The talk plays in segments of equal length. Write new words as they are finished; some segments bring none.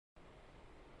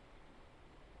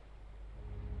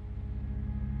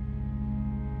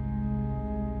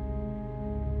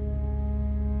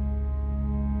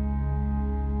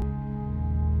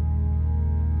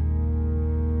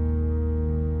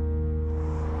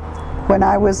When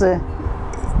I was a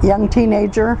young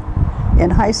teenager in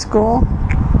high school,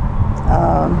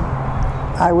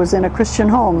 I was in a Christian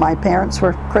home. My parents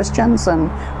were Christians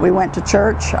and we went to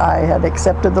church. I had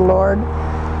accepted the Lord.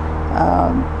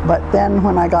 But then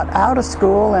when I got out of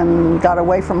school and got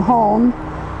away from home,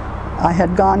 I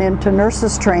had gone into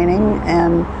nurses training,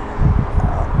 and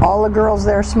all the girls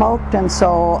there smoked, and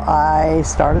so I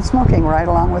started smoking right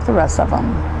along with the rest of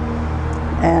them.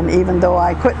 And even though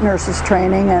I quit nurses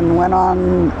training and went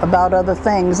on about other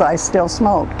things, I still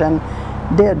smoked, and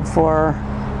did for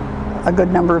a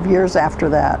good number of years after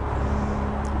that.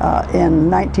 In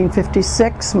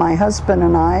 1956, my husband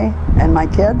and I and my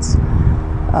kids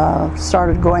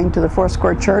started going to the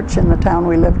Foursquare Church in the town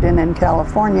we lived in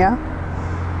California,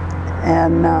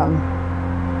 and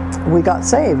we got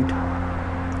saved.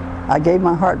 I gave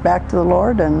my heart back to the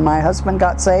Lord, and my husband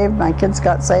got saved, my kids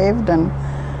got saved, and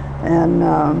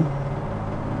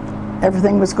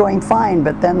everything was going fine.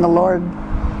 But then the Lord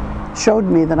showed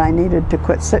me that I needed to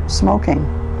quit smoking,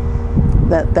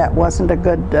 that wasn't a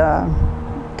good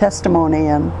testimony,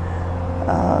 and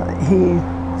He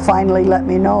finally let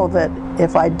me know that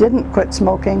if I didn't quit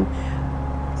smoking,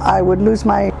 I would lose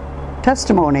my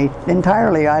testimony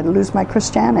entirely. I'd lose my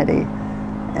Christianity.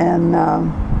 And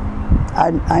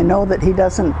I know that He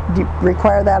doesn't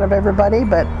require that of everybody,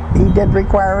 but He did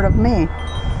require it of me.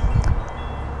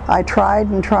 I tried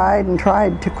and tried and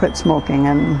tried to quit smoking,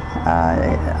 and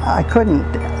I couldn't.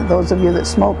 Those of you that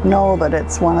smoke know that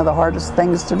it's one of the hardest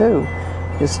things to do,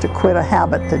 is to quit a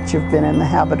habit that you've been in the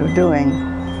habit of doing.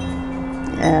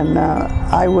 And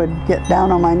I would get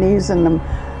down on my knees and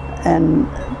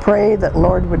pray that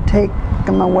Lord would take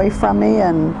them away from me,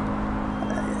 and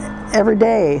every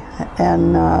day,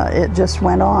 and it just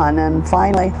went on. And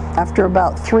finally, after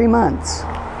about 3 months,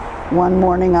 one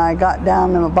morning I got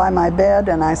down by my bed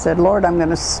and I said, Lord, I'm going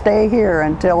to stay here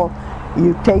until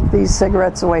you take these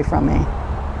cigarettes away from me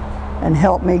and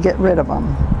help me get rid of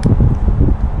them.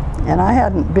 And I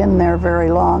hadn't been there very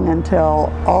long until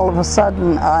all of a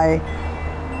sudden I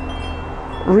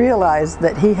realized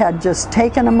that He had just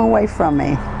taken them away from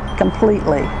me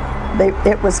completely.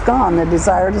 It was gone. The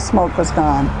desire to smoke was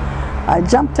gone. I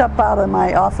jumped up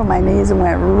off of my knees and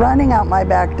went running out my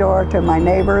back door to my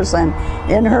neighbors, and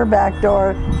in her back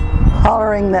door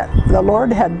hollering that the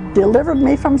Lord had delivered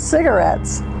me from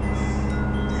cigarettes.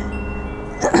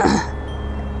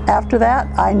 After that,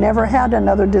 I never had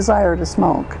another desire to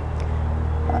smoke.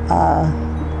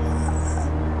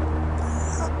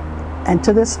 And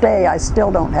to this day, I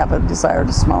still don't have a desire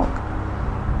to smoke.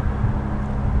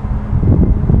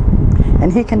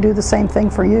 And He can do the same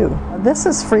thing for you. This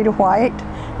is Frida White,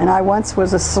 and I once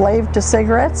was a slave to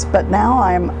cigarettes, but now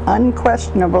I'm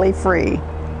unquestionably free.